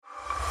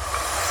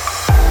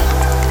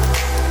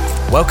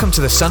Welcome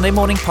to the Sunday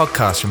morning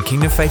podcast from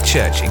Kingdom Faith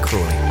Church in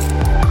Crawley.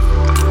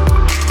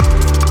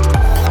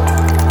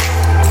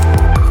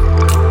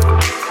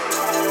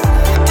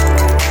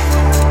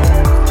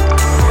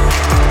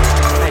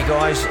 Hey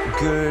guys,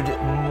 good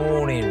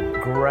morning.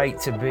 Great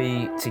to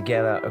be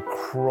together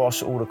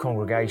across all the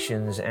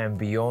congregations and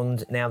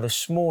beyond. Now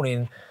this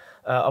morning,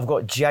 I've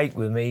got Jake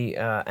with me,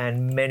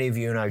 and many of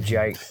you know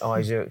Jake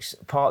Isaacs,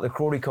 part of the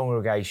Crawley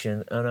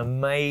congregation, an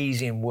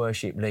amazing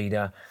worship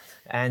leader.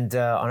 And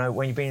I know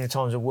when you've been in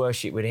times of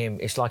worship with him,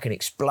 it's like an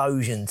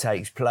explosion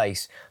takes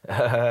place,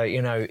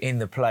 in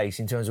the place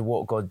in terms of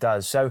what God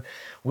does. So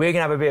we're going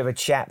to have a bit of a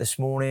chat this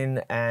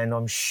morning, and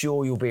I'm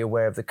sure you'll be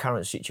aware of the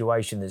current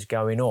situation that's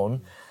going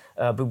on.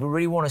 But we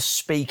really want to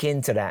speak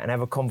into that and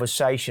have a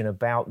conversation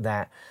about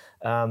that.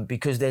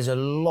 Because there's a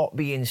lot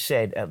being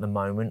said at the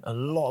moment, a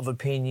lot of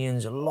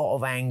opinions, a lot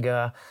of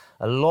anger,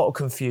 a lot of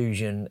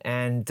confusion,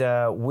 and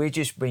we've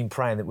just been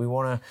praying that we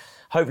want to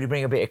hopefully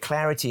bring a bit of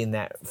clarity in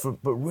that,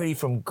 but really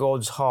from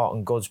God's heart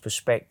and God's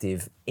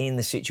perspective in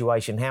the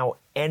situation, how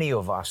any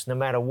of us, no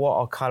matter what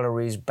our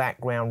colour is,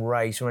 background,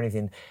 race or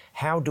anything,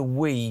 how do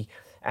we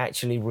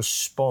actually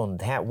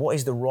respond? What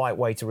is the right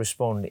way to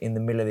respond in the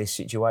middle of this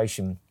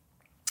situation?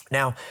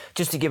 Now,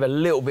 just to give a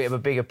little bit of a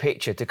bigger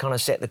picture to kind of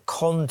set the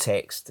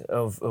context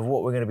of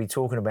what we're going to be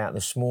talking about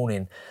this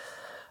morning,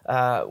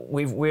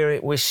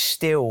 we're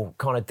still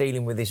kind of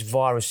dealing with this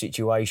virus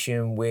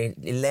situation. We're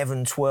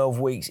 11, 12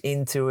 weeks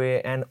into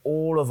it, and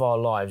all of our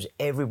lives,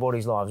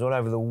 everybody's lives all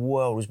over the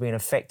world is being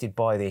affected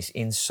by this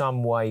in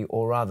some way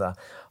or other.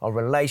 Our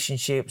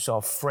relationships,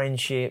 our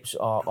friendships,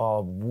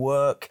 our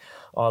work,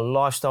 our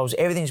lifestyles,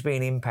 everything's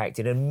being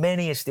impacted, and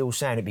many are still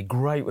saying it'd be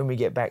great when we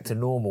get back to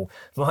normal.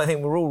 But I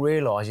think we're all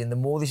realising the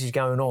more this is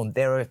going on,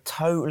 there are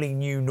totally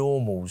new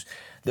normals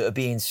that are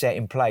being set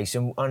in place,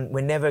 and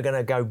we're never going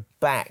to go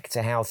back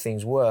to how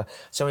things were.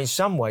 So in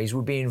some ways,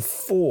 we're being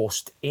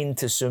forced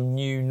into some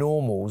new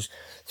normals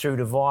through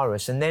the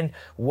virus. And then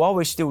while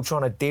we're still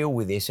trying to deal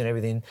with this and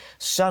everything,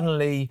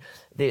 suddenly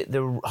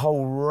the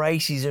whole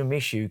racism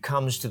issue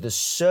comes to the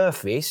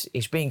surface.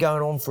 It's been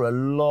going on for a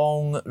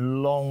long,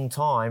 long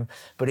time,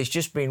 but it's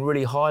just been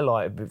really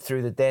highlighted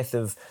through the death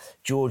of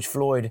George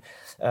Floyd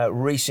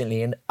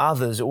recently, and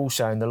others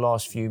also in the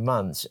last few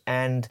months.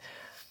 And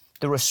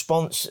the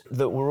response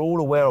that we're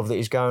all aware of that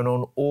is going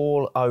on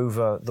all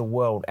over the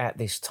world at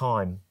this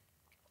time.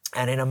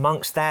 And in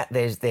amongst that,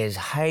 there's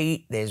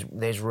hate,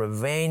 there's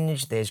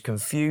revenge, there's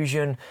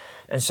confusion.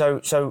 And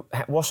so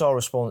what's our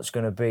response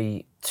going to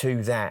be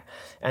to that?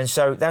 And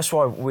so that's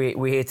why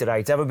we're here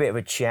today, to have a bit of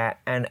a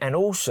chat. And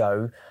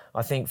also,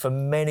 I think for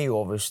many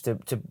of us, to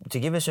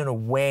give us an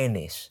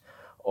awareness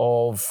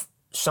of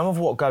some of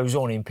what goes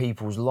on in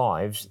people's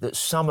lives that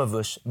some of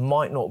us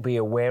might not be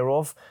aware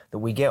of, that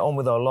we get on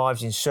with our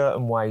lives in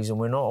certain ways and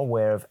we're not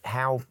aware of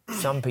how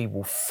some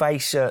people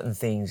face certain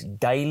things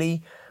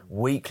daily,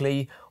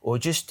 weekly, or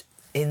just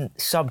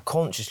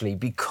subconsciously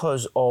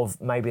because of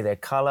maybe their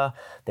colour,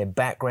 their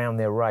background,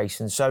 their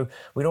race. And so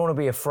we don't want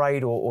to be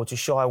afraid or to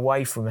shy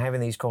away from having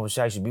these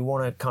conversations. We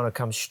want to kind of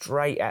come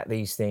straight at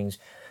these things.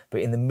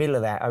 But in the middle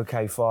of that,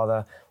 okay,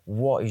 Father,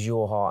 what is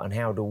your heart and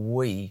how do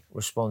we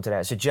respond to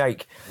that? So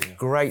Jake,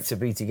 great to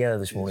be together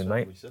this morning,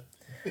 mate.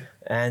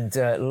 And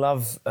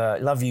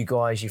love you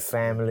guys, your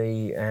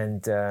family,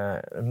 and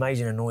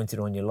amazing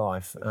anointing on your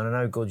life. And I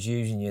know God's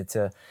using you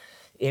to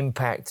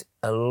impact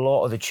a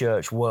lot of the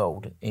church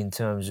world in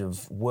terms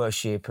of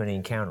worship and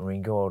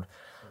encountering God,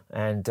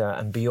 and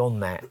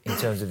beyond that in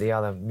terms of the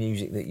other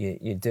music that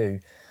you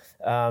do.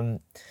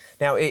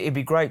 Now, it'd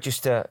be great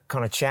just to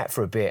kind of chat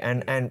for a bit.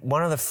 And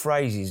one of the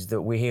phrases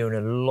that we're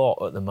hearing a lot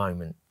at the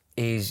moment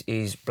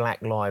is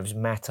Black Lives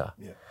Matter.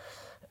 Yeah.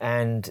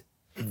 And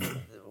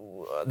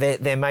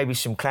there may be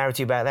some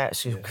clarity about that,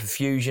 some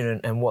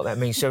confusion and what that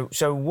means.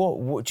 So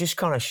what just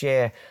kind of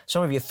share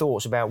some of your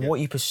thoughts about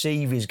what you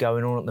perceive is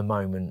going on at the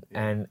moment,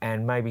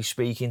 and maybe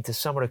speak into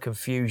some of the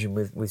confusion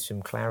with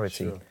some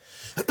clarity.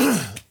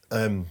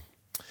 Sure.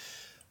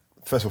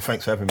 First of all,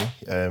 thanks for having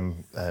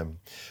me.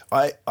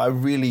 I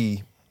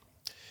really,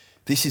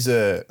 this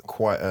is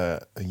quite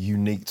a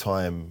unique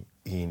time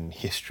in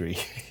history.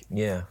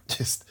 Yeah.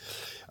 Just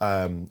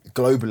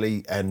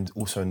globally and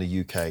also in the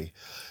UK,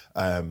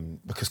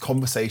 because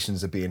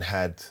conversations are being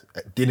had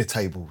at dinner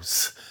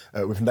tables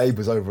with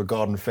neighbours over a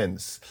garden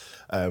fence,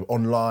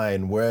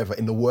 online, wherever,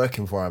 in the work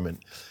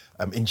environment,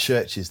 in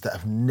churches that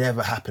have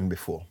never happened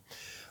before.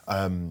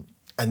 And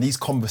these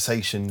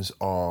conversations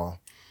are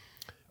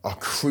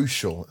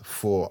crucial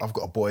I've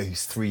got a boy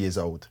who's 3 years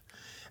old,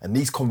 and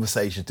these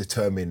conversations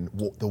determine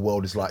what the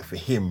world is like for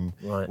him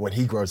when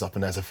he grows up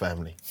and has a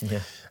family.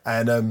 Yeah.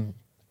 And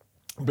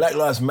Black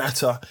Lives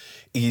Matter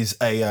is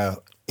a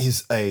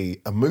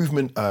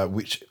movement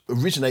which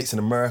originates in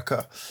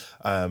America,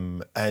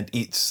 and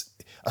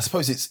I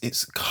suppose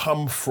it's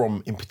come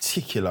from, in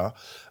particular,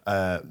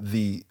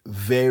 the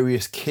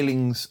various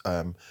killings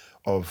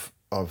of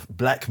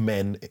black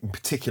men, in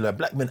particular,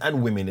 black men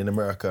and women in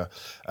America,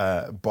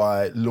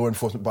 by law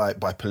enforcement,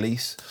 by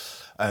police.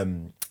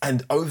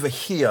 And over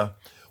here,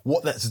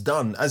 what that's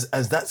done, as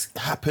that's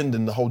happened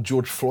in the whole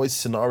George Floyd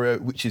scenario,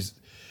 which is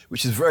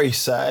very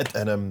sad,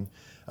 and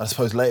I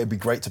suppose later it'd be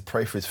great to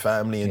pray for his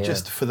family and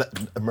just for that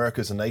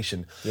America as a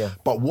nation. Yeah.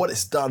 But what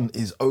it's done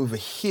is over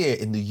here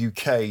in the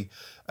UK,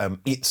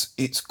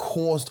 it's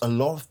caused a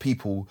lot of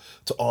people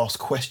to ask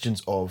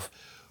questions of,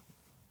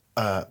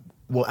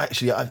 well,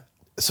 actually,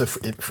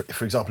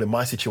 for example, in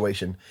my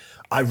situation,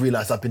 I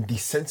realised I've been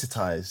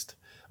desensitized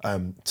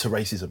to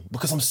racism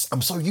because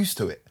I'm so used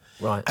to it.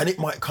 Right. And it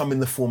might come in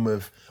the form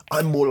of,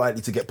 I'm more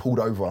likely to get pulled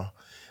over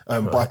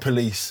by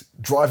police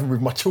driving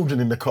with my children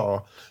in the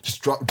car,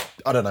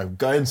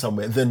 going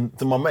somewhere than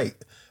my mate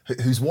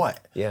who's white.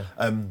 Yeah.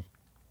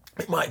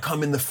 It might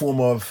come in the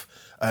form of,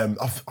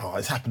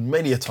 it's happened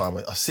many a time.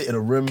 I sit in a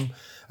room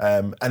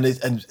and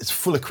it's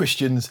full of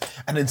Christians,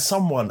 and then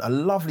a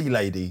lovely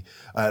lady,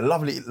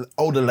 lovely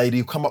older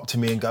lady, will come up to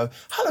me and go,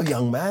 "Hello,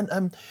 young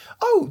man.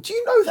 Oh, do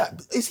you know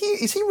that? Is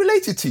he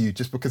related to you?"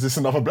 Just because it's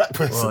another black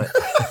person. Right.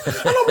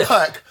 And I'm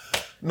like,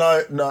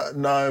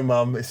 no,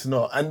 mum, it's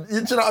not. And do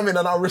you know what I mean?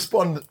 And I'll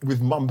respond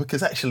with mum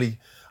because actually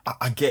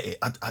I get it.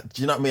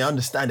 Do you know what I mean? I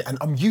understand it, and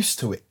I'm used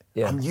to it.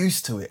 Yeah. I'm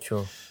used to it.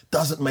 Sure.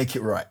 Doesn't make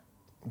it right.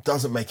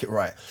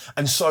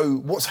 And so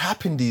what's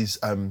happened is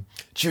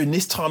during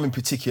this time in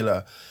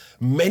particular,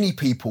 many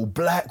people,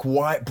 black,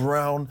 white,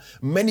 brown,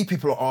 many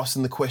people are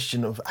asking the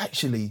question of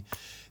actually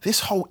this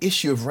whole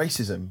issue of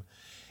racism,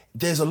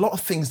 there's a lot of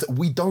things that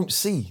we don't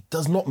see.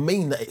 Does not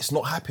mean that it's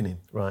not happening.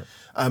 Right.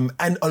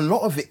 And a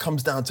lot of it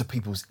comes down to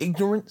people's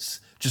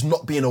ignorance, just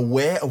not being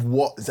aware of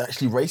what is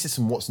actually racist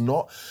and what's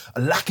not, a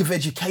lack of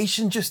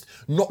education, just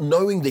not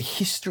knowing the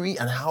history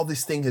and how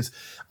this thing has,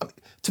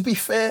 to be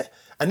fair,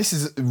 and this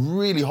is a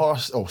really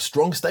harsh or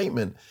strong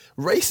statement,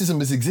 racism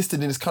has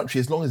existed in this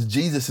country as long as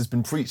Jesus has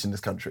been preached in this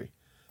country.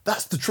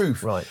 That's the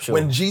truth. Right, sure.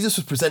 When Jesus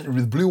was presented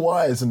with blue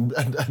eyes and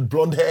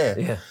blonde hair,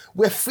 Yeah.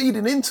 we're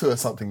feeding into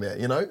something there,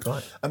 you know?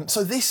 Right.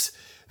 So this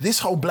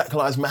whole Black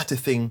Lives Matter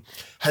thing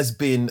has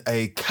been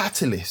a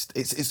catalyst.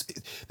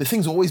 The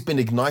thing's always been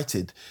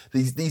ignited.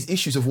 These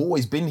issues have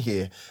always been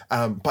here,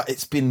 but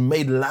it's been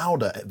made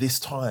louder at this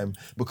time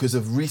because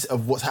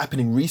of what's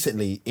happening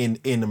recently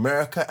in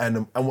America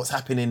and what's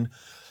happening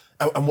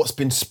and what's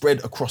been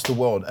spread across the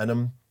world.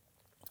 And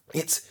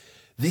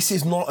this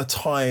is not a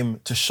time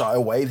to shy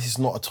away. This is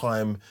not a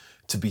time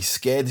to be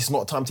scared. This is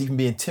not a time to even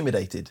be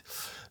intimidated.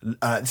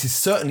 This is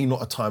certainly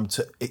not a time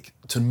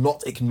to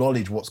not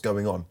acknowledge what's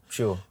going on.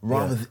 Sure.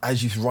 Rather,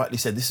 as you rightly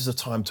said, this is a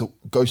time to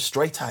go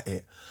straight at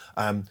it,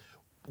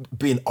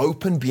 being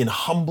open, being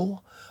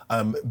humble,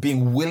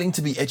 being willing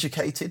to be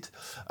educated.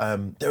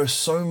 There are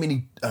so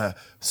many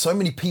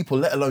people,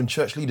 let alone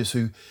church leaders,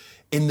 who,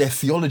 in their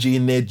theology,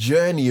 in their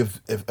journey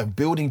of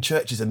building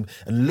churches and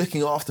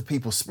looking after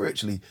people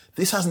spiritually,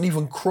 this hasn't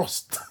even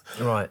crossed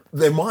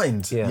their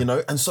minds, you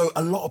know? And so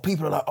a lot of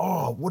people are like,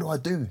 oh, what do I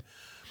do?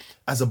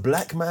 As a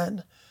black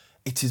man,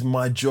 it is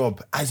my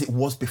job, as it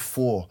was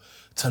before,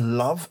 to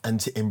love and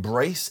to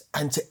embrace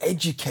and to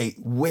educate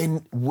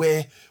where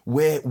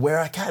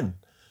I can,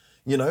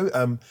 you know?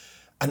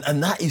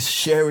 And that is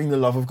sharing the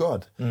love of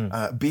God,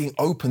 being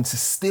open to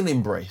still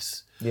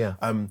embrace. Yeah.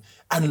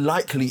 And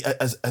likely,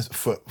 as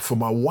for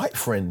my white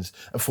friends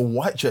and for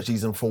white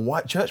churches and for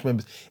white church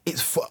members,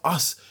 it's for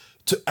us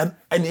to, and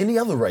any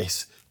other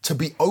race, to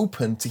be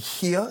open to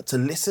hear, to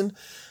listen,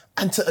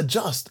 and to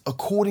adjust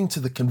according to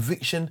the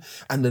conviction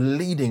and the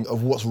leading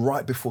of what's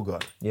right before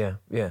God. Yeah,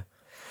 yeah.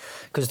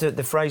 Because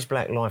the phrase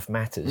Black Lives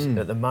Matters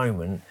at the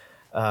moment,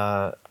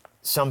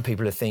 some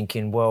people are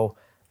thinking, well,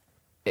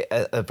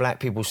 black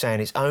people saying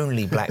it's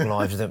only black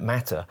lives that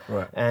matter.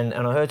 Right. And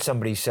I heard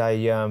somebody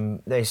say,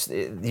 they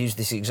used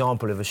this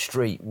example of a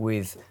street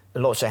with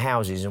lots of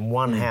houses and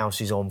one house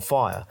is on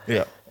fire.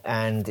 Yeah.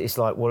 And it's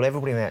like, well,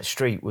 everybody in that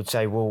street would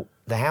say, well,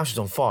 the house is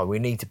on fire, we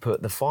need to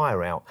put the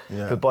fire out.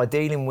 Yeah. But by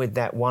dealing with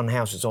that one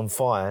house that's on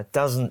fire,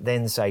 doesn't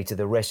then say to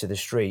the rest of the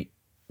street,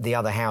 the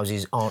other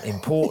houses aren't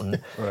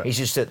important. Right. It's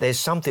just that there's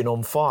something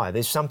on fire.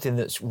 There's something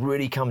that's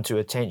really come to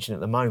attention at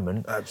the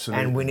moment.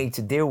 Absolutely. And we need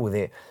to deal with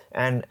it.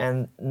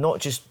 And not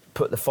just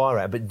put the fire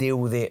out, but deal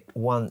with it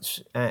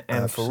once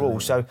and for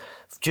all. So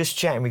just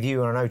chatting with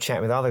you, and I know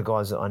chatting with other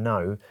guys that I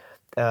know,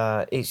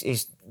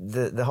 it's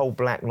the whole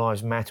Black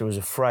Lives Matter as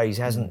a phrase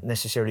hasn't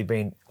necessarily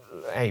been,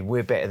 hey,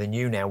 we're better than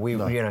you now. You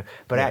know,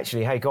 but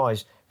actually, hey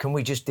guys, can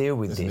we just deal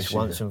with this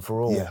once and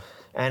for all? Yeah.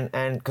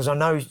 And because I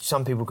know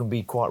some people can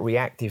be quite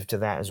reactive to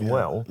that as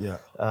well. Yeah.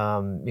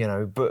 You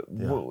know, but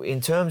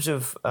in terms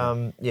of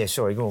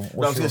sorry, go on.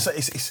 No, I was going to say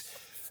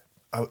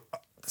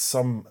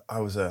I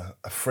was a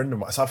friend of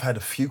mine. So I've had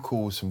a few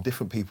calls from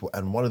different people,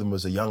 and one of them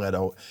was a young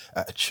adult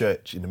at a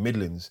church in the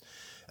Midlands,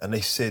 and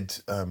they said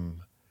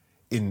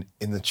in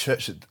the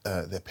church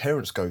that their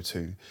parents go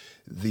to,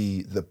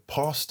 the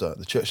pastor,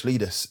 the church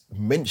leader,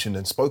 mentioned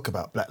and spoke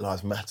about Black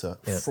Lives Matter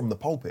from the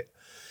pulpit.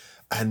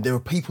 And there were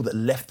people that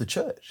left the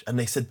church, and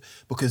they said,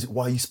 because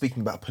why are you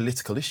speaking about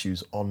political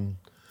issues from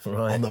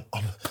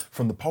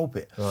the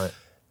pulpit? Right.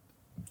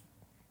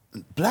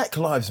 Black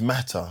Lives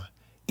Matter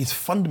is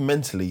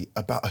fundamentally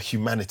about a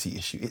humanity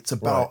issue. It's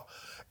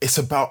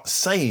about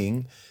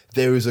saying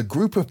there is a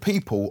group of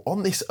people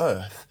on this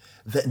earth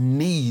that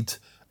need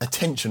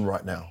attention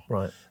right now.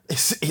 Right.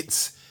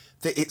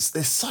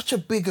 There's such a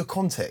bigger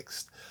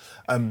context.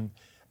 And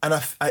I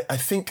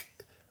think,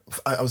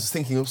 I was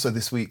thinking also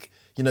this week,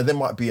 you know, there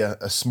might be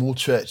a small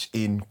church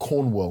in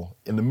Cornwall,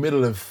 in the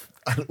middle of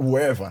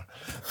wherever,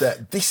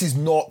 that this is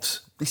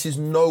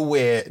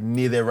nowhere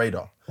near their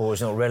radar. Or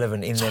it's not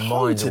relevant in their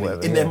mind or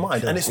whatever. In their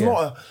mind. Sure, and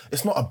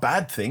it's not a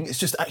bad thing, it's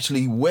just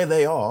actually where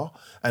they are.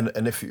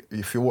 And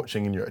if you're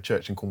watching and you're at a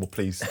church in Cornwall,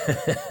 please,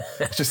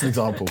 it's just an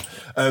example.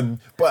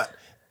 But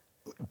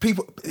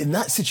people in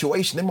that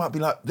situation, they might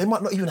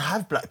not even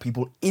have black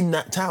people in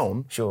that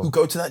town who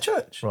go to that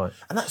church. Right.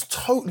 And that's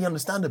totally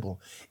understandable.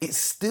 It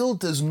still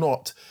does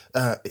not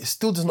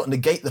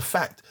negate the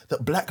fact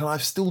that black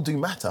lives still do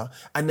matter,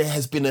 and there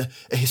has been a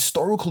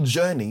historical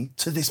journey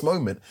to this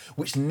moment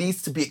which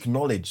needs to be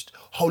acknowledged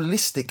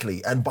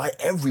holistically and by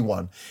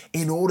everyone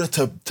in order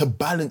to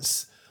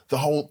balance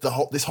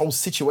this whole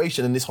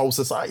situation and this whole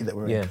society that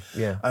we're in.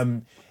 Yeah.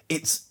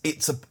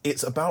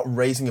 It's about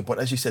raising a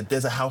point. As you said,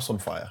 there's a house on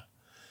fire.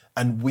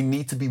 And we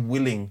need to be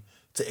willing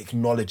to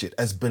acknowledge it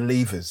as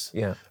believers,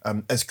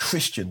 as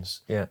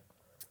Christians. Yeah.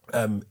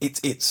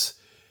 It's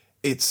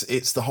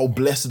the whole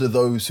blessed are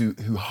those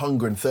who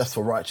hunger and thirst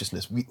for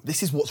righteousness.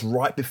 This is what's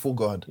right before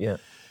God. Yeah.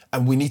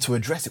 And we need to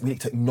address it. We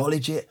need to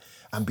acknowledge it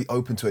and be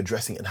open to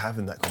addressing it and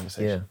having that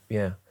conversation.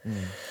 Yeah.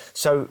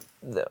 So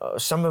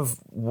some of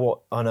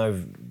what I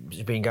know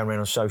has been going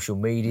around on social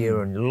media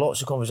and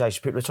lots of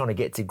conversations, people are trying to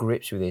get to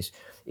grips with this,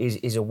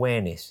 is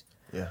awareness.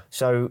 Yeah.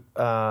 So,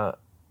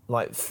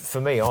 like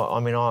for me, I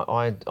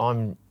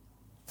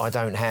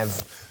don't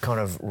have kind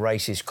of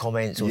racist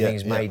comments or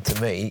things made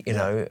to me, you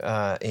know,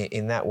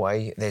 in that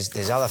way.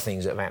 There's other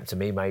things that have happened to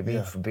me,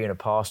 maybe from being a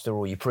pastor,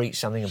 or you preach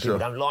something and people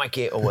don't like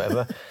it or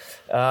whatever.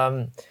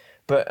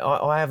 But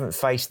I haven't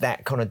faced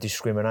that kind of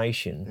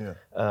discrimination.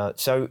 Yeah.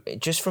 So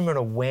just from an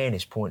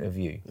awareness point of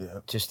view,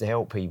 just to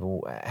help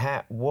people,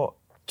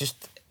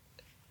 just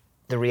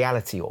the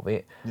reality of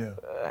it. Yeah.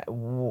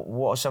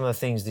 What are some of the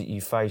things that you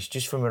face,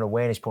 just from an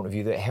awareness point of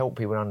view, that help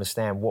people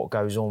understand what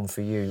goes on for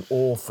you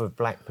or for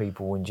black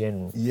people in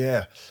general?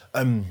 Yeah.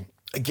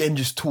 Again,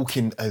 just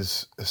talking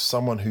as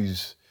someone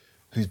who's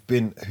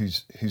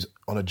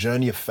on a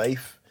journey of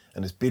faith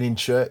and has been in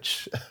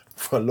church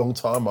for a long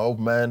time, my old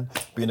man,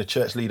 being a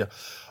church leader,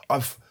 I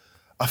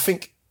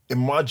think in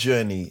my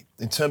journey,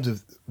 in terms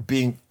of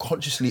being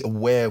consciously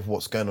aware of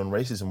what's going on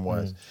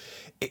racism-wise,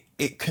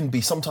 it can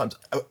be sometimes,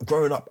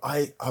 growing up,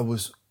 I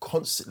was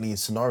constantly in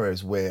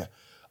scenarios where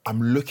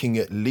I'm looking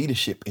at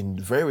leadership in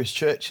various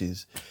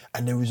churches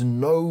and there is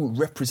no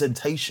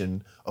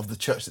representation of the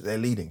church that they're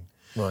leading.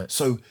 Right.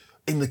 So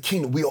in the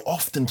kingdom, we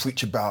often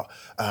preach about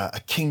a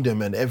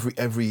kingdom and every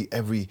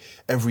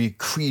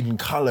creed and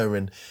colour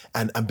and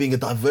being a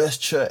diverse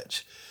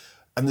church.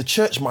 And the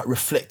church might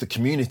reflect the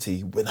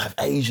community. We'll have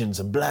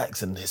Asians and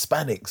blacks and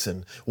Hispanics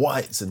and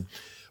whites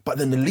but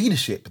then the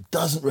leadership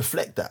doesn't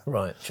reflect that.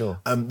 Right, sure.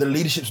 The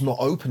leadership's not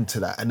open to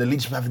that, and the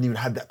leadership haven't even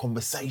had that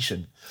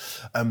conversation.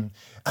 And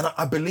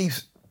I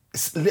believe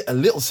a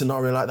little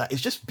scenario like that is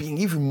just being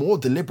even more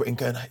deliberate and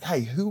going,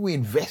 hey, who are we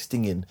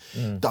investing in?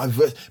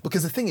 Diverse.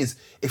 Because the thing is,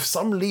 if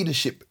some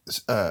leadership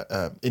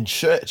in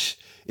churches,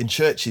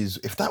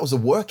 if that was a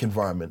work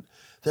environment,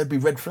 there'd be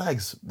red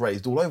flags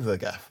raised all over the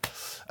gaff.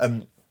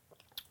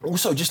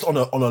 Also, just on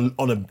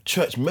a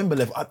church member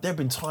level, there have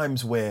been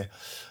times where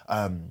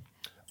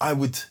I've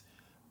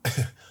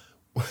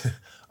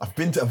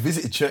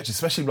visited churches,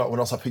 especially like when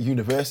I was up at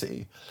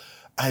university,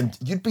 and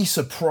you'd be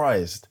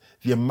surprised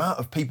the amount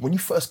of people, when you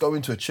first go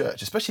into a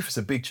church, especially if it's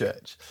a big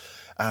church.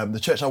 The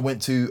church I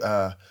went to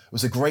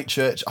was a great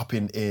church up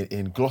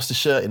in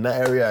Gloucestershire, in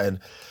that area, and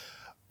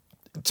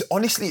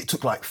honestly, it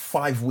took like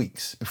 5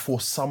 weeks before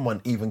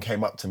someone even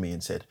came up to me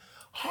and said,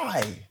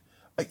 "Hi,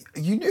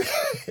 you knew..."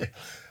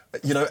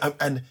 You know,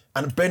 and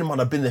bear in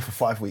mind, I've been there for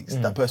 5 weeks.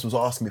 That person was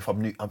asking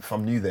me if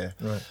I'm new there,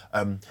 right.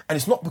 And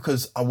it's not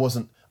because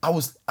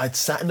I'd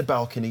sat in the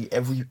balcony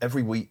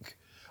every week.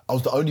 I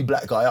was the only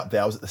black guy up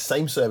there. I was at the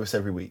same service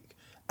every week,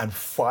 and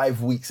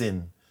 5 weeks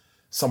in,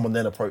 someone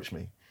then approached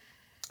me,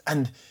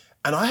 and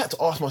I had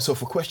to ask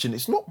myself a question.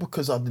 It's not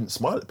because I didn't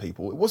smile at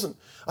people. It wasn't.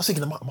 I was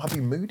thinking, am I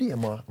being moody?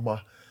 Am I?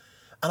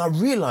 And I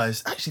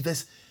realised actually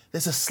there's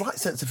a slight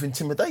sense of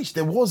intimidation.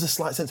 There was a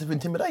slight sense of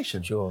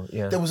intimidation. Sure,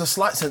 yeah. There was a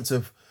slight sense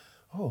of,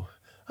 you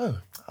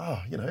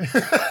know.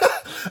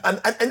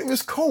 and it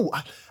was cool.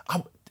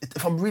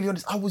 If I'm really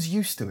honest, I was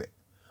used to it.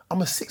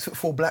 I'm a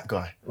 6'4" black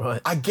guy.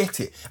 Right. I get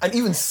it. And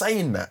even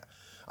saying that,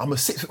 I'm a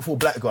 6'4"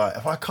 black guy.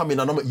 If I come in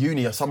and I'm at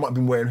uni, so I might have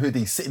been wearing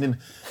hoodies, sitting in,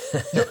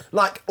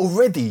 like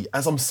already,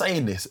 as I'm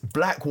saying this,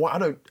 black,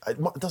 white,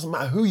 it doesn't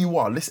matter who you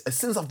are. Listen, as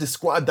soon as I've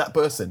described that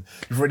person,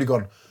 you've already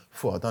gone,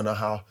 I don't know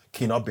how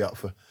keen I'd be up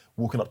for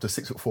walking up to a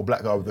 6'4"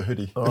 black guy with a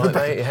hoodie. All right,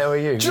 mate, how are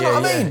you? Do you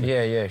know what I mean?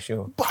 Yeah,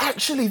 sure. But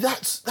actually,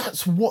 that's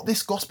what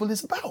this gospel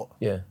is about.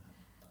 Yeah.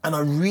 And I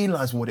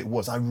realised what it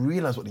was. I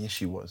realised what the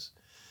issue was.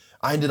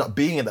 I ended up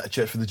being in that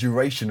church for the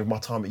duration of my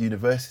time at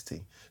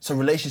university. So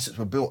relationships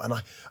were built, and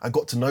I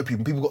got to know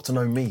people. People got to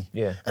know me.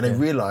 Yeah, And they yeah.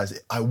 realised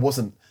I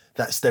wasn't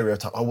that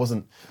stereotype. I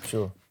wasn't.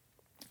 Sure.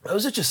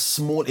 Those are just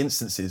small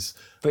instances.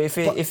 But if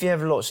you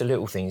have lots of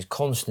little things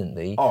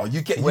constantly,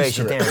 You get wears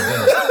used to you it. down,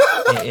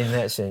 doesn't it? In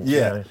that sense. Yeah.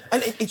 You know?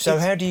 And So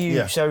how do you?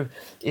 Yeah. So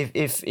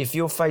if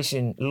you're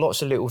facing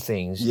lots of little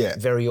things Yeah.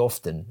 very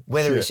often,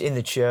 whether Sure. it's in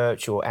the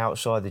church or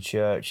outside the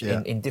church,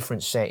 Yeah. in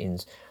different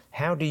settings,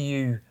 how do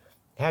you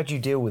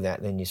deal with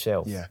that then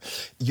yourself? Yeah,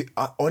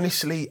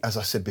 honestly, as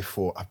I said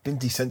before, I've been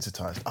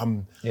desensitized.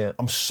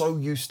 I'm so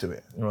used to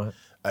it. Right.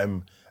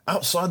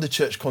 Outside the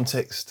church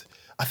context,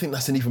 I think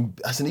that's an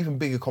even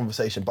bigger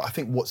conversation. But I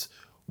think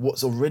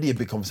what's already a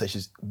big conversation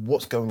is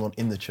what's going on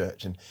in the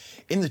church. And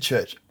in the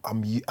church,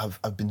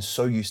 I've been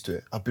so used to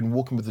it. I've been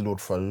walking with the Lord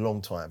for a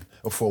long time,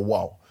 or for a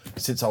while,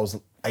 since I was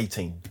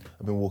 18.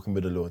 I've been walking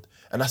with the Lord,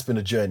 and that's been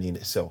a journey in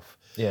itself.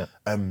 Yeah.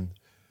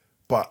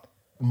 But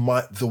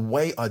the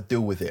way I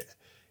deal with it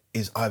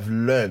is I've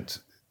learnt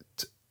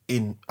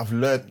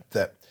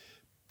that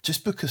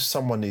just because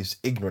someone is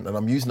ignorant, and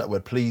I'm using that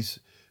word, please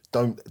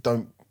don't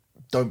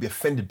be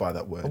offended by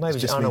that word. Or maybe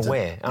It just means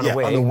unaware.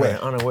 unaware.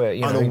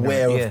 You know,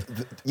 Unaware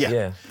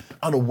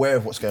unaware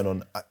of what's going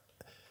on.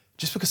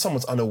 Just because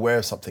someone's unaware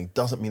of something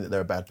doesn't mean that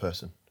they're a bad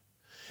person.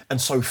 And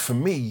so for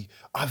me,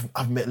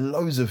 I've met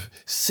loads of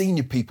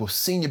senior people,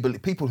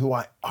 people who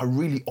I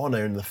really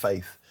honour in the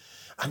faith,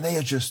 and they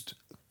are just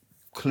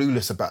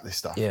clueless about this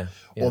stuff,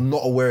 or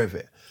not aware of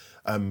it.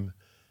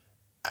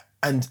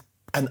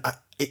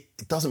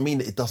 It doesn't mean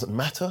that it doesn't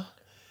matter.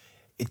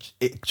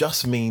 It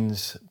just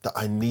means that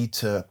I need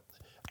to,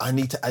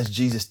 as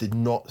Jesus did,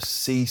 not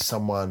see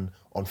someone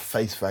on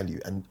face value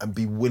and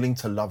be willing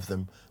to love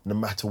them no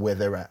matter where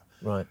they're at.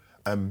 Right.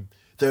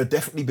 There have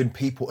definitely been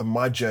people in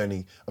my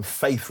journey of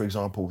faith, for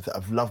example, that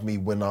have loved me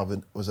when I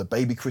was a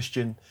baby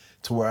Christian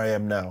to where I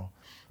am now.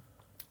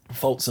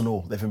 Faults and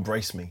all, they've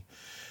embraced me.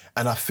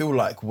 And I feel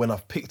like when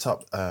I've picked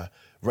up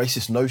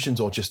racist notions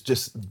or just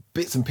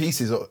bits and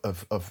pieces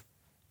of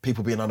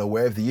people being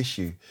unaware of the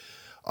issue,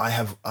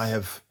 I've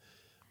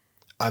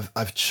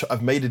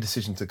made a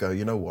decision to go,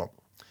 you know what?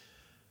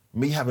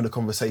 Me having a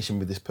conversation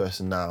with this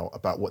person now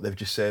about what they've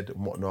just said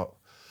and whatnot,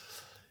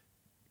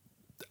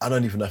 I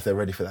don't even know if they're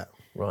ready for that.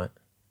 Right.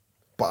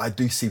 But I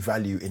do see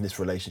value in this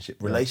relationship.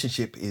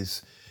 Relationship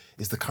is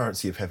the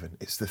currency of heaven.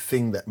 It's the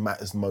thing that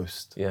matters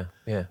most. Yeah.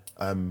 Yeah.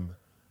 And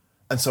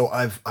so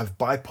I've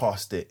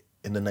bypassed it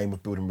in the name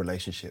of building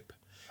relationship.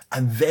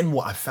 And then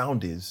what I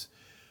found is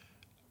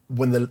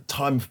when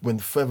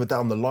further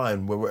down the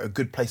line, where we're at a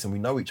good place and we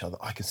know each other,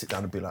 I can sit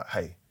down and be like,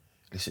 hey,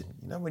 listen,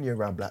 you know, when you're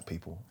around black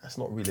people, that's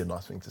not really a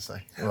nice thing to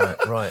say.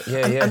 Right.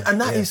 Yeah. And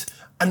that is,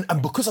 and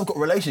because I've got a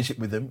relationship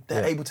with them,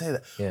 they're able to hear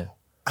that. Yeah.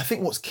 I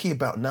think what's key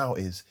about now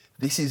is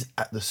this is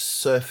at the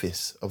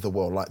surface of the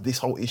world. Like this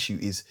whole issue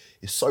is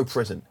so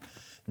present.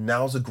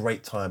 Now's a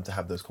great time to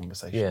have those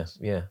conversations.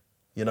 Yeah.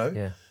 You know?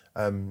 Yeah.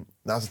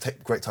 Now's a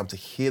great time to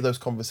hear those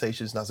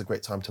conversations. Now's a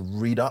great time to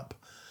read up.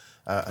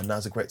 And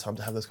now's a great time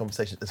to have those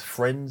conversations as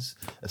friends,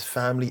 as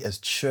family, as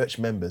church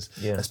members,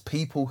 as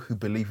people who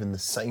believe in the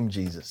same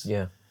Jesus.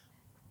 Yeah.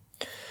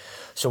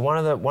 So one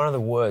of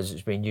the words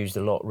that's been used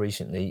a lot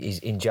recently is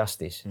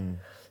injustice.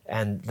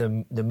 And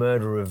the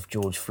murder of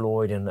George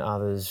Floyd and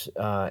others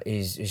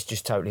is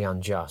just totally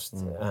unjust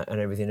and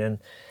everything.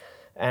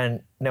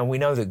 And now we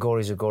know that God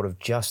is a God of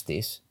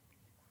justice,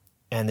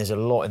 and there's a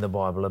lot in the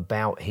Bible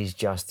about His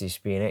justice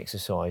being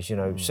exercised. You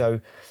know,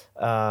 so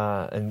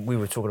and we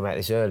were talking about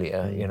this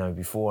earlier, you know,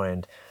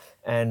 beforehand.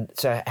 And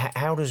so,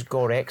 how does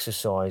God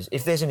exercise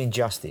if there's an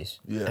injustice?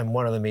 And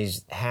one of them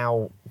is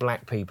how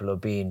black people are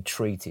being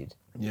treated.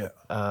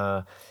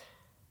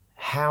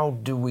 How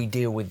do we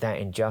deal with that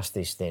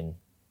injustice then?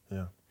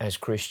 As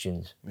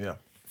Christians.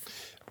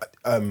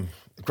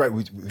 Great,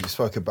 we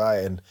spoke about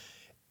it, and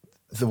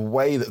the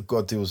way that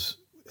God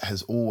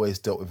has always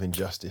dealt with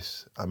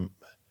injustice,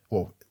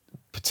 well,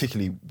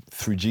 particularly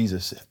through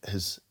Jesus,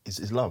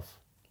 is love.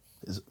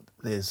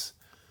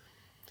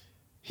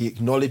 He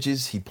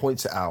acknowledges, he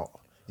points it out,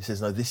 he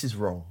says, no, this is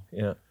wrong.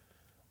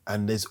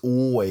 And it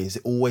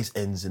always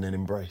ends in an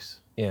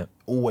embrace.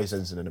 Always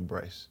ends in an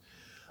embrace.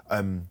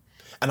 And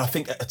I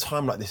think at a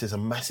time like this, there's a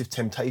massive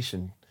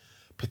temptation,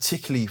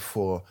 particularly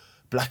for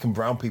black and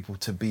brown people,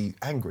 to be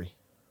angry.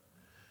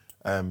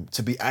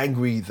 To be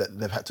angry that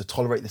they've had to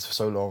tolerate this for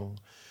so long.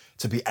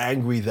 To be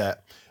angry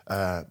that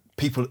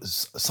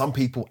some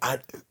people,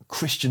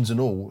 Christians and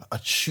all, are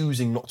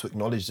choosing not to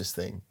acknowledge this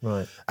thing.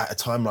 At a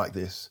time like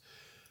this.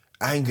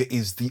 Anger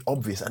is the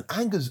obvious, and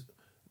anger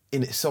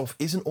in itself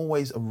isn't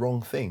always a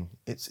wrong thing.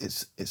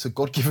 It's a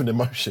God-given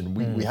emotion.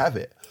 We have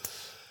it.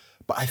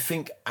 But I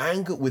think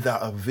anger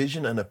without a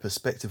vision and a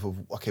perspective of,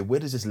 okay,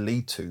 where does this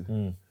lead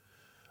to?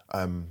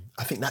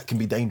 I think that can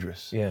be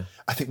dangerous.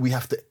 I think we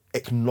have to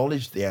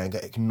acknowledge the anger,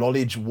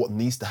 acknowledge what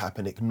needs to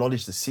happen,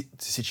 acknowledge the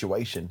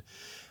situation,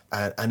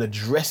 and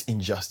address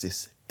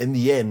injustice in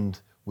the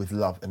end with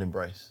love and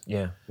embrace.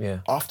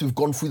 After we've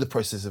gone through the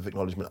process of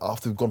acknowledgement,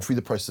 after we've gone through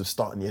the process of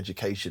starting the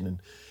education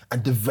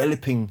and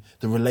developing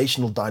the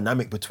relational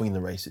dynamic between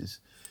the races,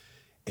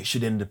 it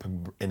should end up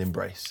in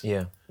embrace.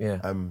 Yeah,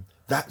 yeah.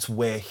 That's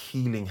where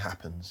healing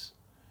happens.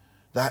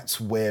 That's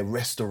where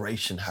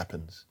restoration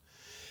happens.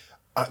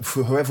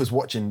 For whoever's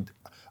watching,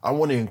 I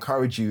want to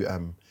encourage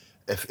you,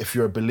 if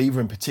you're a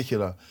believer in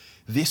particular,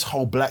 this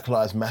whole Black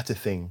Lives Matter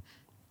thing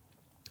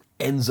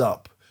ends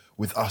up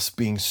with us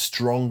being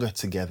stronger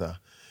together,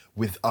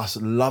 with us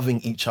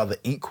loving each other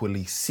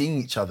equally, seeing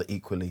each other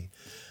equally,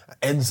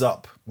 ends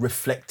up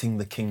reflecting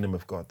the kingdom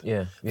of God.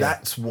 Yeah.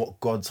 That's what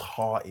God's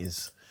heart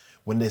is.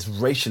 When there's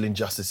racial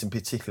injustice in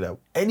particular,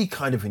 any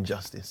kind of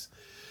injustice,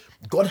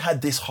 God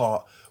had this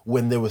heart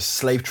when there was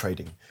slave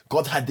trading.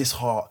 God had this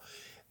heart,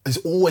 has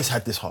always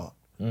had this heart.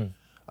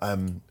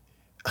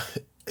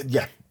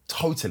 Yeah,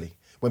 totally.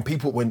 When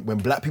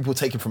black people were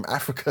taken from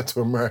Africa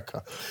to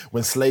America,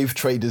 when slave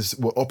traders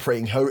were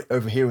operating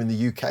over here in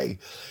the UK,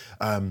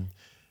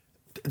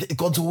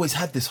 God's always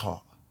had this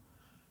heart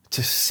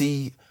to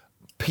see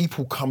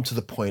people come to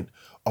the point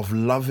of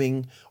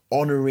loving,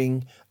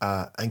 honouring,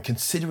 and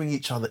considering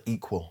each other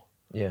equal.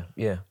 Yeah,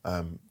 yeah.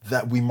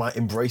 That we might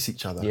embrace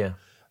each other. Yeah.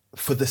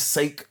 For the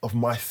sake of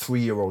my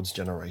 3-year-old's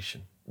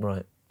generation.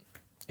 Right.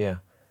 Yeah.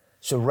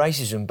 So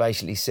racism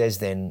basically says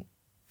then,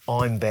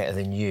 I'm better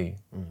than you,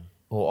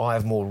 or I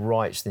have more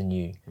rights than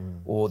you,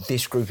 or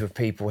this group of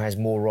people has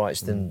more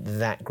rights than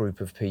that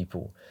group of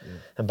people. Yeah.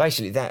 And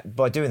basically that,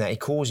 by doing that, it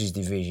causes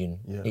division.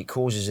 Yeah. It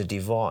causes a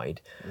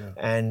divide.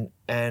 Yeah.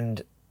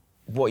 And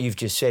what you've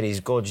just said is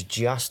God's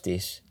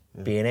justice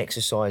being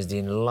exercised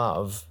in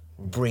love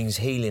brings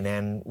healing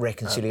and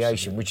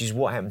reconciliation, which is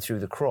what happened through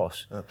the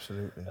cross.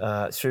 Absolutely.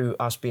 Through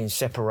us being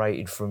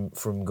separated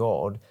from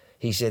God,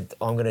 he said,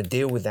 I'm going to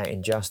deal with that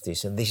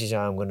injustice, and this is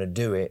how I'm going to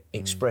do it,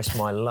 express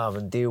my love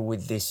and deal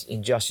with this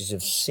injustice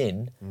of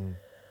sin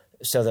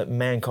so that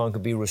mankind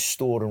could be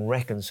restored and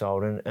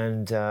reconciled.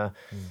 And I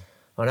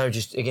know,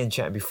 just again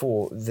chatting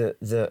before,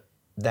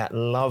 that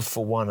love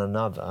for one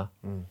another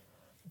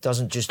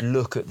doesn't just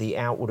look at the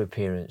outward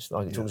appearance,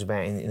 like it talks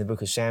about in the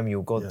book of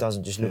Samuel. God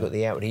doesn't just look at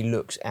the outward, he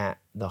looks at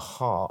the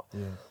heart.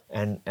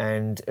 Yeah.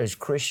 And as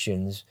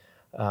Christians,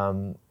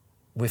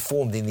 we're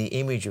formed in the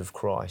image of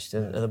Christ.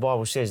 And the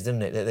Bible says,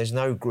 doesn't it, that there's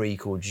no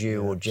Greek or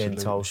Jew or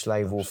Gentile,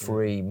 slave or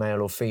free,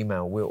 male or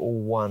female. We're all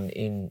one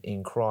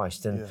in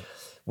Christ. And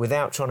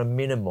without trying to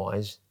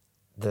minimise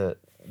the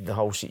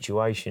whole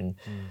situation,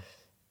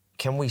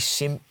 can we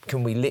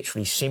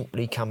literally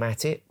simply come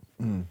at it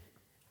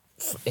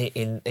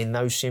in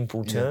those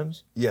simple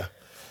terms? Yeah.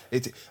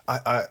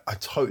 I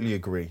totally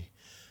agree.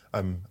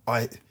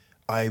 I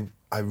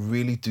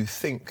really do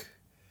think,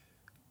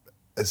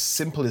 as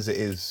simple as it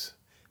is,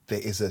 there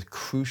is a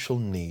crucial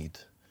need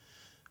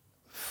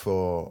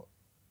for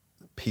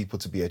people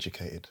to be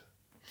educated.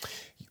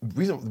 The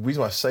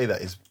reason why I say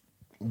that is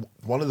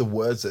one of the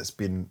words that's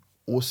been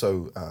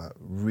also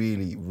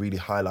really, really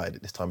highlighted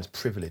at this time is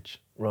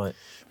privilege. Right.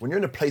 When you're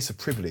in a place of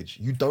privilege,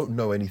 you don't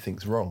know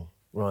anything's wrong.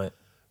 Right.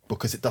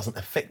 Because it doesn't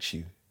affect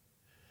you.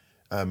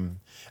 And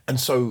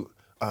so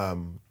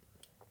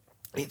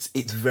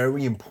it's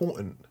very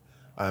important,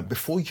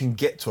 before you can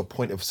get to a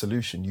point of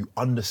solution, you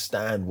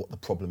understand what the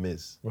problem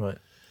is. Right.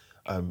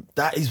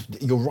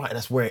 You're right,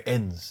 that's where it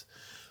ends.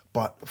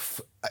 But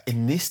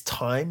in this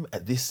time,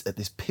 at this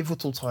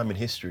pivotal time in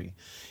history,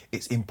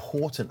 it's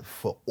important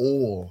for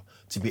all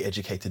to be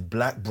educated,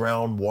 black,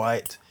 brown,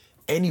 white,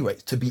 anyway,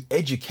 to be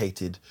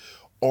educated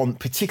on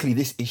particularly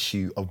this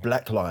issue of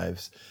black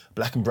lives,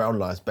 black and brown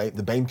lives,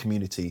 the BAME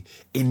community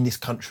in this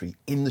country,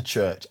 in the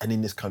church and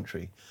in this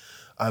country.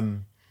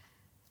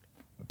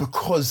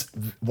 Because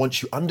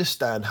once you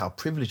understand how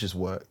privilege has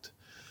worked,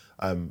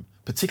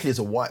 particularly as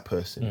a white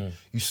person,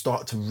 you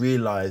start to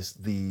realise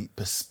the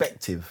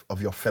perspective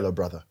of your fellow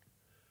brother,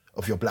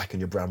 of your black and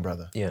your brown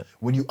brother. Yeah.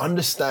 When you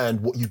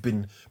understand what you've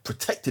been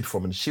protected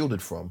from and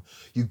shielded from,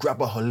 you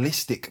grab a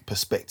holistic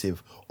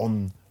perspective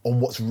on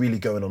what's really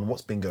going on,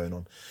 what's been going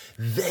on.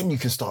 Then you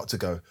can start to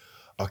go,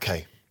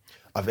 okay,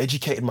 I've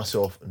educated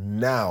myself,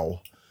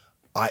 now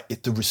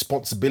the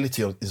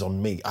responsibility is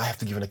on me. I have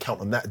to give an account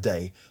on that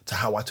day to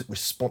how I took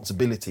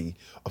responsibility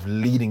of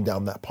leading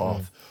down that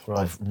path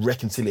of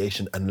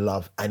reconciliation and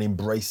love and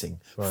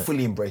embracing,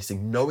 fully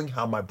embracing, knowing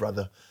how my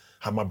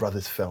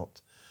brothers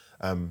felt.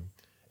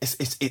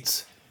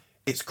 It's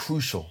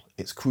crucial.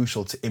 It's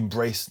crucial to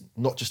embrace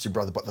not just your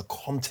brother, but the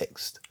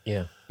context.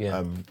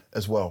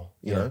 As well.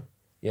 You know.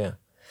 Yeah.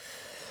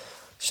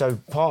 So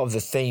part of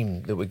the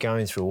theme that we're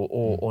going through,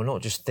 or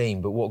not just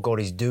theme, but what God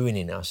is doing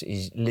in us,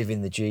 is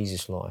living the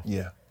Jesus life.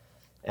 Yeah.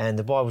 And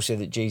the Bible said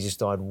that Jesus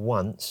died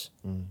once,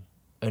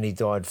 and he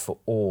died for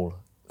all.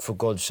 For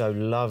God so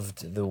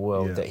loved the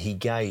world that he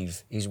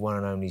gave his one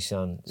and only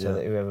Son, so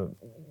that whoever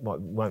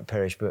won't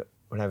perish but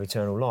will have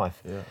eternal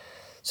life. Yeah.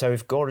 So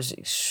if God has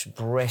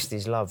expressed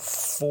his love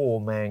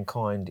for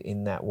mankind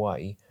in that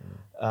way,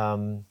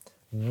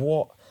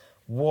 what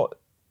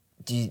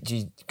do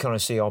you kind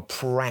of see our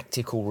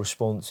practical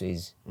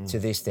responses to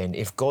this then?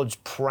 If God's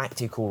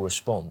practical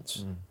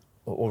response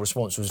or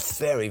response was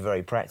very,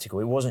 very practical,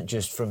 it wasn't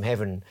just from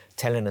heaven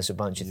telling us a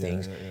bunch of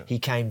things. He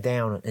came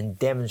down and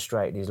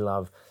demonstrated his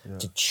love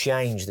to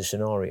change the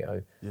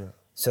scenario.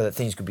 so that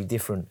things could be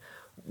different.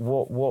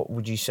 What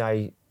would you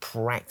say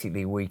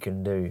practically we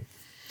can do?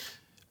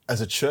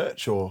 As a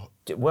church, or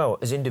Well,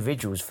 as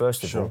individuals,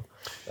 first of all,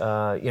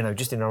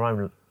 just in our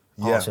own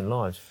hearts and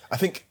lives. I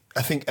think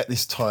at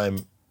this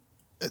time,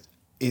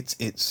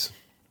 it's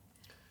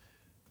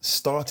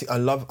starting.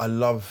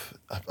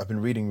 I've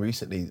been reading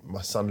recently.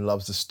 My son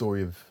loves the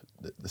story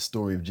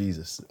of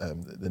Jesus,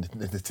 the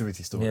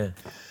nativity story. Yeah.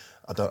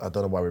 I don't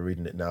know why we're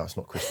reading it now. It's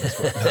not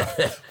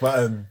Christmas,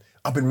 but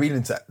I've been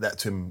reading that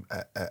to him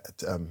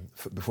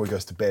before he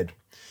goes to bed.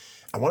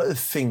 And one of the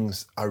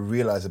things I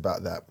realize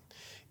about that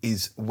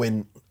is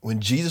when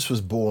Jesus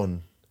was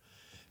born,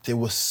 there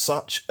was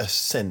such a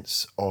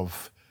sense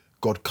of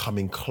God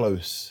coming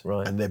close,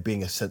 right, and there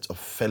being a sense of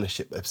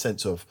fellowship, a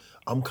sense of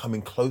I'm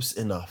coming close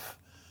enough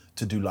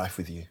to do life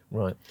with you.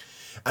 Right.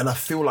 And I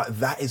feel like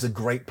that is a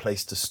great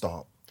place to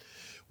start.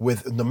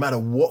 With no matter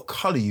what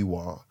colour you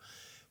are,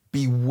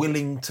 be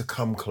willing to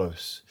come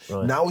close.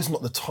 Right. Now is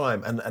not the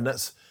time, and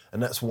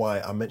that's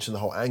why I mentioned the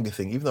whole anger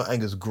thing. Even though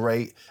anger is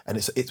great, and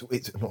it's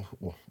not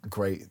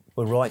great.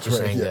 Well, righteous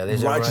anger. Yeah.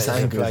 There's righteous a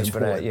anger place is for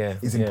important. that. Yeah,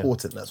 is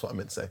important. That's what I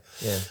meant to say.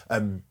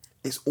 Yeah.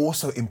 It's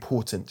also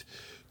important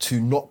to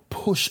not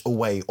push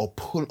away or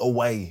pull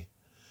away.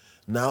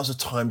 Now's the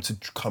time to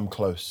come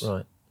close.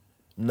 Right.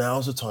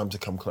 Now's the time to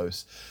come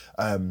close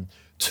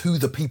to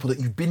the people that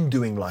you've been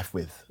doing life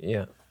with.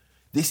 Yeah.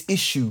 This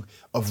issue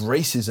of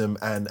racism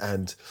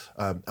and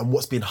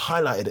what's been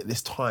highlighted at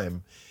this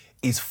time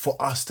is for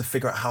us to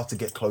figure out how to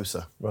get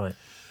closer. Right.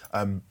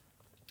 And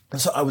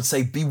so I would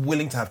say be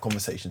willing to have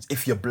conversations.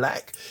 If you're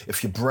black,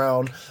 if you're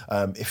brown,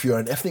 if you're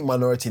an ethnic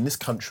minority in this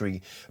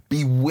country,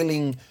 be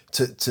willing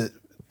to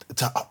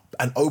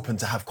and open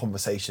to have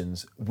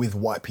conversations with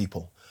white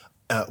people,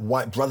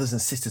 white brothers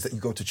and sisters that you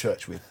go to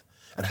church with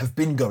and have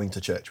been going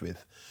to church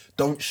with.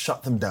 Don't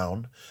shut them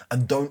down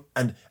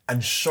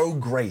and show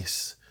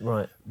grace.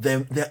 Right.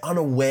 They're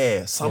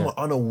unaware. Some are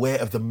unaware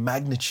of the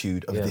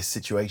magnitude of this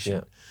situation.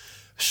 Yeah.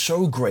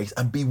 Show grace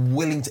and be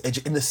willing to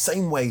educate. In the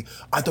same way,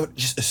 I don't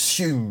just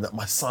assume that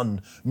my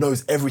son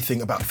knows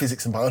everything about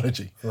physics and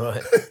biology.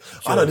 Right.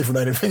 I don't even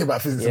know anything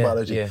about physics and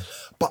biology. Yeah.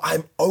 But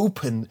I'm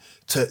open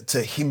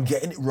to him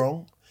getting it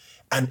wrong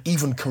and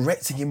even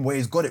correcting him where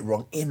he's got it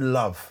wrong in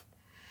love.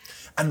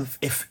 And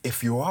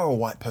if you are a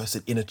white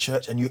person in a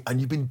church and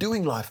you've been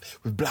doing life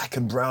with black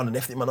and brown and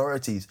ethnic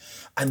minorities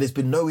and there's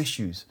been no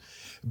issues,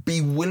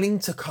 be willing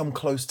to come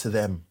close to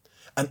them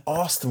and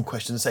ask them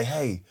questions and say,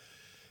 hey,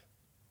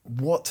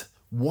 what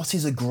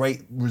is a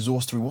great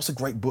resource to read? What's a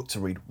great book to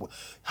read?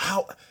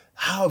 How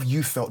have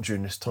you felt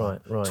during this time?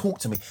 Right. Talk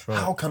to me. Right.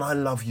 How can I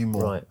love you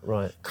more?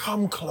 Right.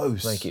 Come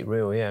close. Make it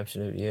real. Yeah,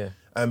 absolutely. Yeah.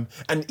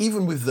 And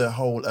even with the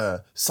whole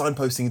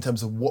signposting in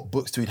terms of what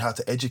books to read, how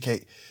to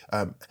educate,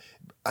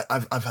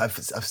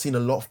 I've seen a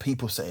lot of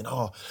people saying,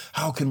 "Oh,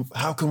 how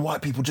can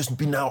white people just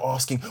be now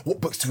asking what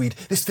books to read?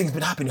 This thing's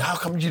been happening. How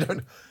come you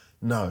don't?"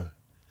 No,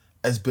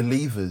 as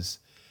believers,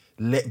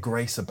 let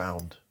grace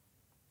abound.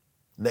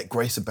 Let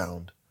grace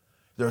abound.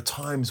 There are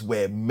times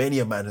where many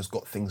a man has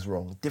got things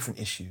wrong, different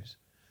issues.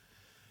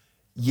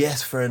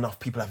 Yes, fair enough.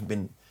 People haven't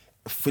been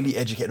fully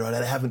educated, or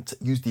they haven't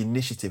used the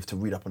initiative to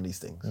read up on these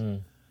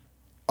things.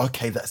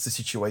 Okay, that's the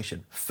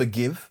situation.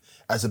 Forgive.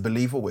 As a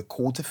believer, we're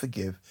called to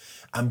forgive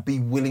and be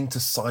willing to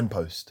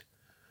signpost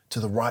to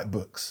the right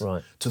books,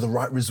 to the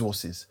right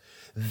resources,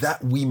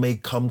 that we may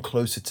come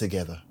closer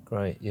together.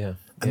 Great, yeah.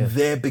 And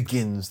there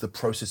begins the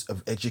process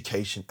of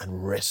education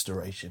and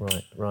restoration.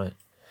 Right.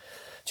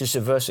 Just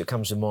a verse that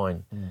comes to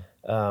mind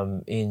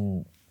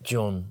in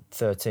John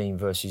 13,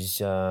 verses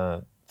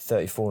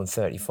 34 and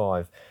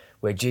 35,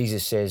 where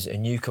Jesus says, "A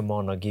new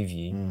command I give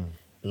you,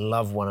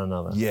 love one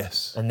another."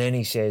 Yes. And then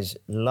he says,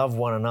 "Love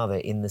one another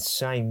in the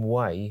same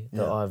way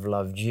that I've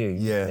loved you."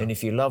 Yeah. And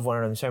if you love one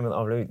another in the same way that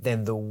I've loved you,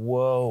 then the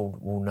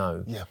world will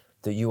know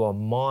that you are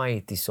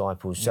my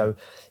disciples. So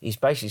he's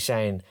basically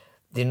saying,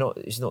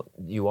 it's not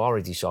you are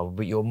a disciple,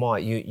 but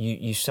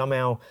you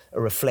somehow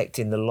are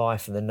reflecting the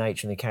life and the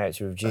nature and the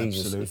character of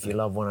Jesus. If you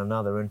love one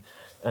another.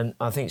 And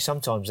I think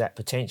sometimes that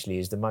potentially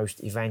is the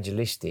most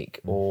evangelistic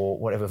or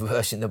whatever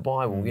verse in the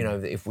Bible,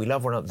 that if we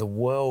love one another, the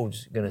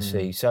world's going to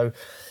see. So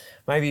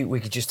maybe we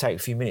could just take a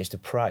few minutes to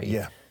pray.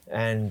 Yeah.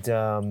 And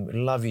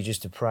love you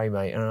just to pray,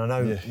 mate. And I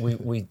know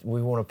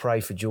we want to pray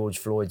for George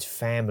Floyd's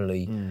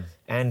family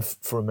and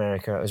for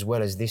America as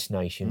well as this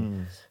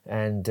nation.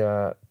 And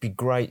be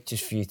great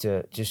just for you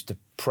to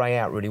pray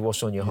out really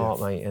what's on your heart,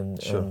 mate,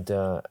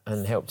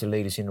 and help to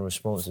lead us in a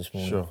response this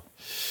morning. Sure.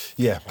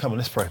 Yeah, come on,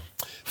 let's pray.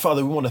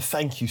 Father, we want to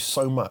thank you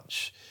so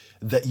much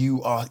that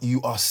you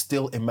are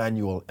still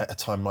Emmanuel at a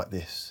time like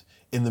this.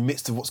 In the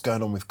midst of what's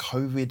going on with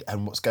COVID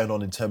and what's going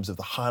on in terms of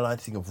the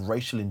highlighting of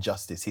racial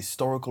injustice,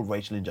 historical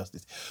racial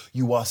injustice,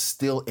 you are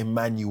still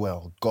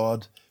Emmanuel,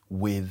 God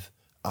with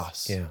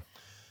us. Yeah.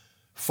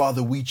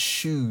 Father, we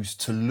choose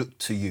to look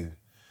to you.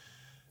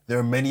 There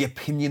are many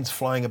opinions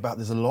flying about.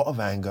 There's a lot of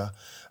anger.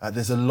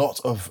 There's a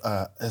lot of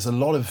talk.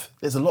 There's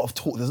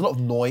a lot of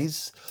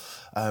noise,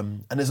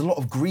 and there's a lot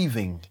of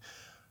grieving.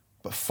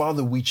 But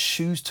Father, we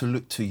choose to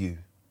look to you.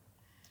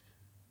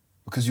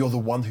 because you're the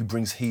one who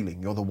brings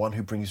healing. You're the one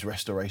who brings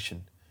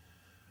restoration.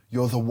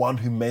 You're the one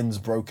who mends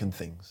broken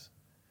things.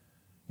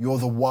 You're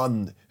the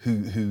one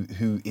who's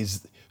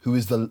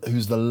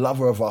the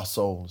lover of our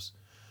souls.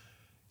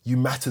 You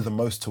matter the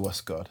most to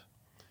us, God.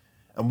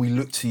 And we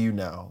look to you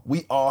now.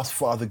 We ask,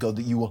 Father God,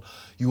 that you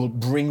will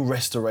bring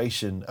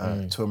restoration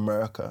to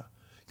America.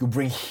 You'll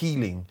bring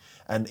healing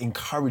and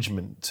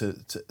encouragement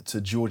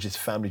to George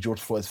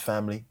Floyd's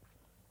family.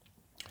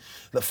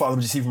 That, Father,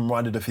 I'm just even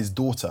reminded of his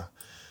daughter.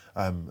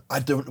 I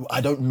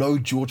don't know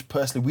George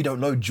personally. We don't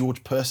know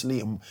George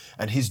personally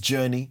and his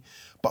journey.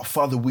 But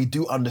Father, we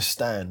do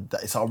understand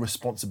that it's our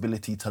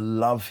responsibility to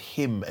love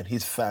him and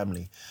his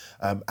family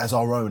as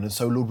our own. And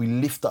so, Lord, we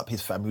lift up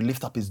his family, we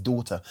lift up his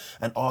daughter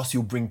and ask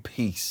you'll bring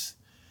peace.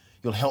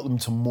 You'll help them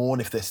to mourn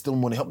if they're still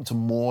mourning, help them to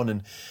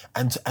mourn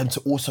and to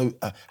also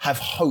have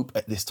hope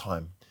at this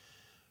time.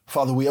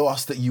 Father, we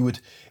ask that you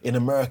would, in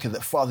America,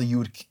 that Father,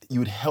 you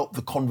would help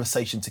the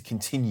conversation to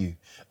continue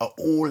at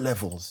all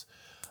levels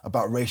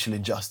about racial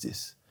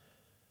injustice.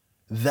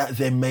 That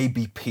there may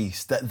be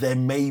peace, that there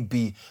may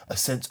be a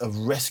sense of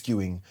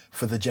rescuing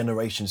for the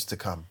generations to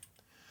come.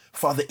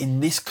 Father, in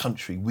this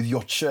country, with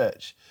your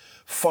church,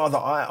 Father,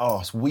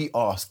 we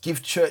ask,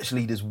 give church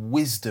leaders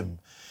wisdom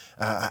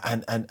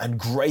and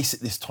grace at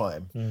this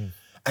time,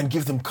 and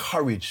give them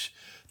courage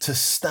to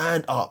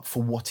stand up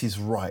for what is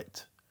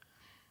right,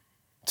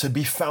 to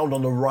be found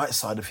on the right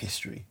side of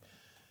history,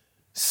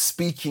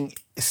 speaking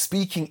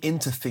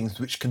into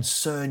things which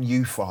concern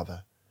you,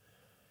 Father.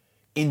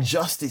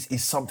 Injustice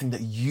is something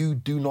that you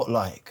do not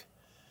like.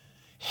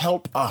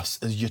 Help us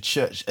as your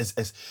church,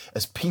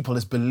 as people,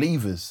 as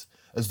believers,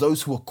 as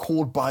those who are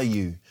called by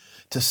you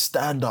to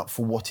stand up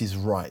for what is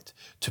right,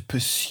 to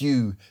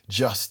pursue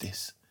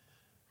justice.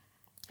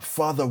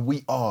 Father,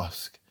 we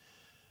ask,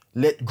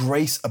 let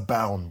grace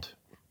abound.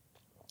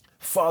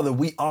 Father,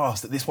 we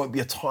ask that this won't be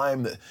a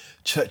time that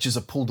churches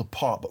are pulled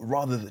apart, but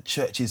rather that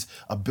churches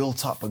are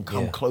built up and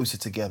come closer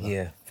together.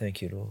 Yeah,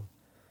 thank you, Lord.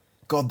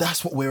 God,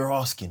 that's what we're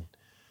asking.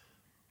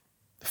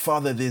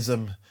 Father, there's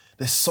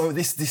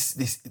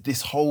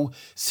this whole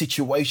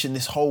situation,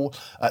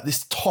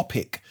 this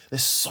topic.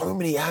 There's so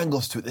many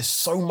angles to it. There's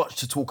so much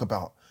to talk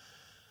about.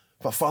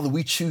 But Father,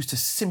 we choose to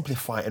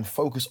simplify and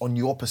focus on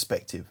your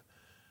perspective,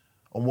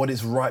 on what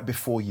is right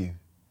before you.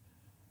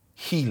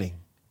 Healing,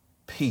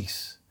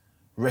 peace,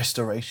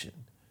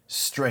 restoration,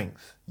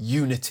 strength,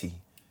 unity,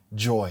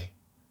 joy.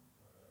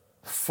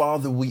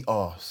 Father, we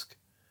ask,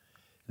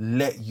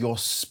 let your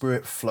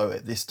spirit flow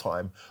at this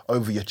time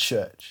over your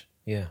church.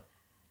 Yeah.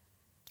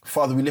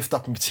 Father, we lift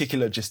up in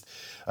particular I just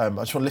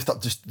want to lift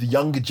up just the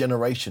younger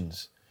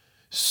generations.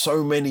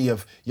 So many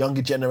of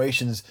younger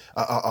generations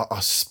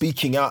are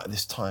speaking out at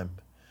this time.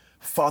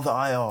 Father,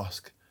 I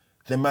ask,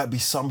 there might be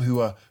some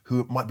who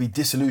might be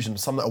disillusioned,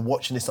 some that are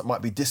watching this that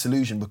might be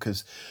disillusioned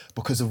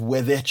because of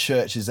where their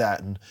church is at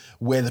and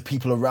where the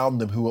people around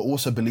them who are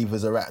also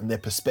believers are at and their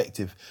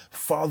perspective.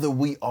 Father,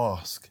 we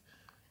ask,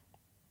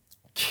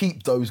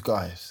 keep those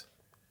guys.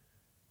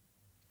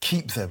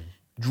 Keep them.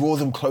 Draw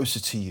them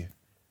closer to you.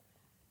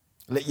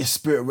 Let your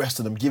spirit rest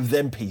on them. Give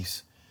them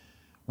peace.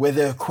 Where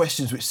there are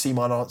questions which seem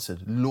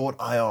unanswered, Lord,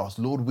 I ask.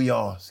 Lord, we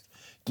ask.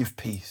 Give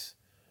peace.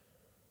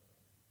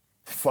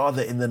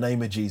 Father, in the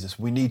name of Jesus,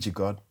 we need you,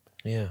 God.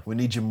 Yeah. We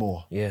need you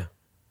more. Yeah.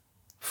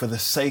 For the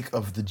sake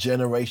of the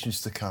generations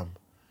to come,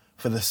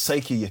 for the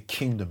sake of your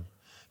kingdom,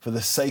 for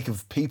the sake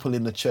of people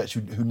in the church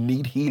who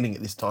need healing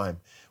at this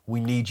time,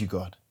 we need you,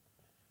 God.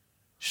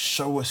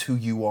 Show us who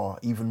you are,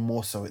 even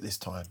more so at this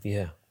time.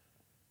 Yeah.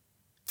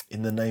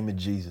 In the name of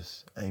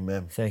Jesus,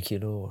 amen. Thank you,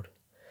 Lord.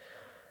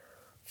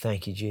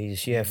 Thank you,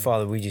 Jesus. Yeah,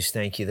 Father, we just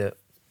thank you that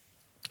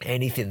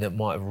anything that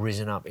might have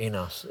risen up in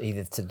us,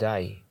 either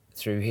today,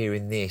 through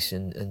hearing this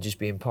and just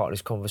being part of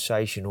this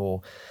conversation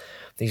or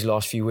these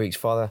last few weeks,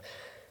 Father,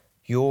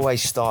 you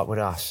always start with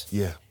us.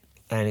 Yeah.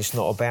 And it's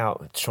not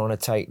about trying to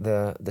take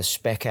the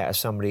speck out of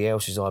somebody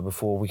else's eye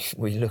before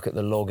we look at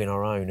the log in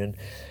our own. And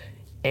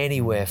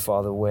anywhere,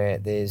 Father, where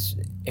there's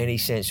any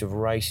sense of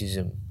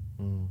racism,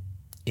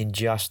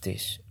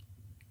 injustice,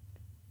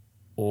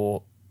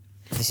 or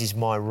this is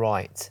my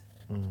right,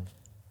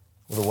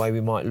 or the way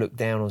we might look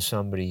down on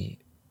somebody,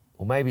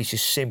 or maybe it's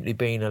just simply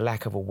being a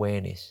lack of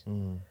awareness.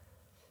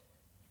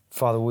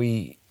 Father,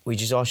 we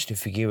just ask you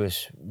to forgive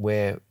us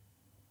where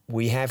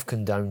we have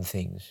condoned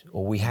things,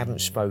 or we haven't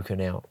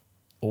spoken out,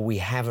 or we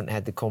haven't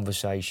had the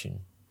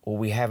conversation, or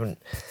we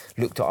haven't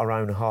looked at our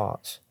own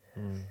hearts.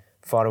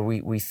 Father,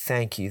 we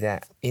thank you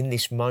that in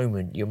this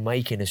moment you're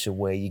making us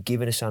aware, you're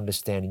giving us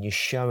understanding, you're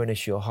showing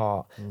us your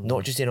heart,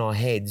 not just in our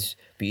heads,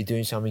 but you're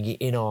doing something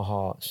in our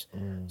hearts.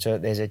 So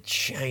that there's a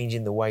change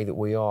in the way that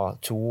we are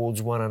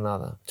towards one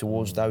another,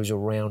 towards those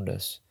around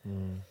us.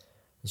 And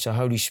so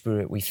Holy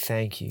Spirit, we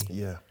thank you.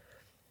 Yeah.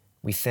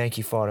 We thank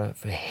you, Father,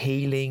 for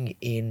healing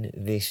in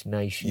this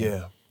nation.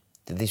 Yeah.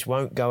 That this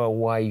won't go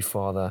away,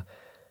 Father,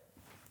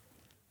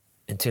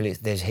 until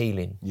there's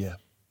healing. Yeah.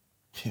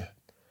 Yeah.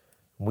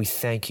 We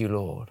thank you,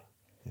 Lord.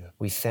 Yeah.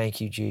 We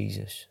thank you,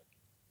 Jesus.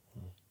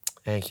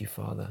 Thank you,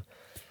 Father.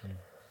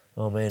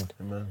 Amen.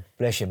 Amen.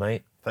 Bless you,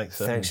 mate. Thanks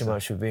so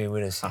much for being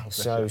with us.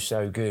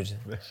 So good.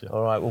 Bless you.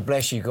 All right, well,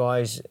 bless you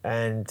guys,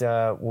 and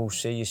we'll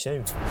see you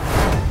soon.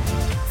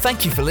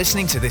 Thank you for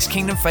listening to this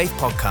Kingdom Faith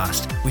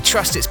podcast. We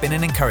trust it's been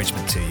an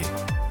encouragement to you.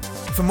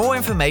 For more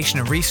information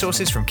and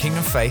resources from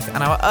Kingdom Faith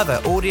and our other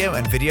audio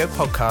and video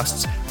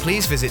podcasts,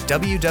 please visit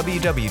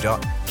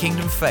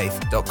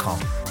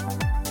www.kingdomfaith.com.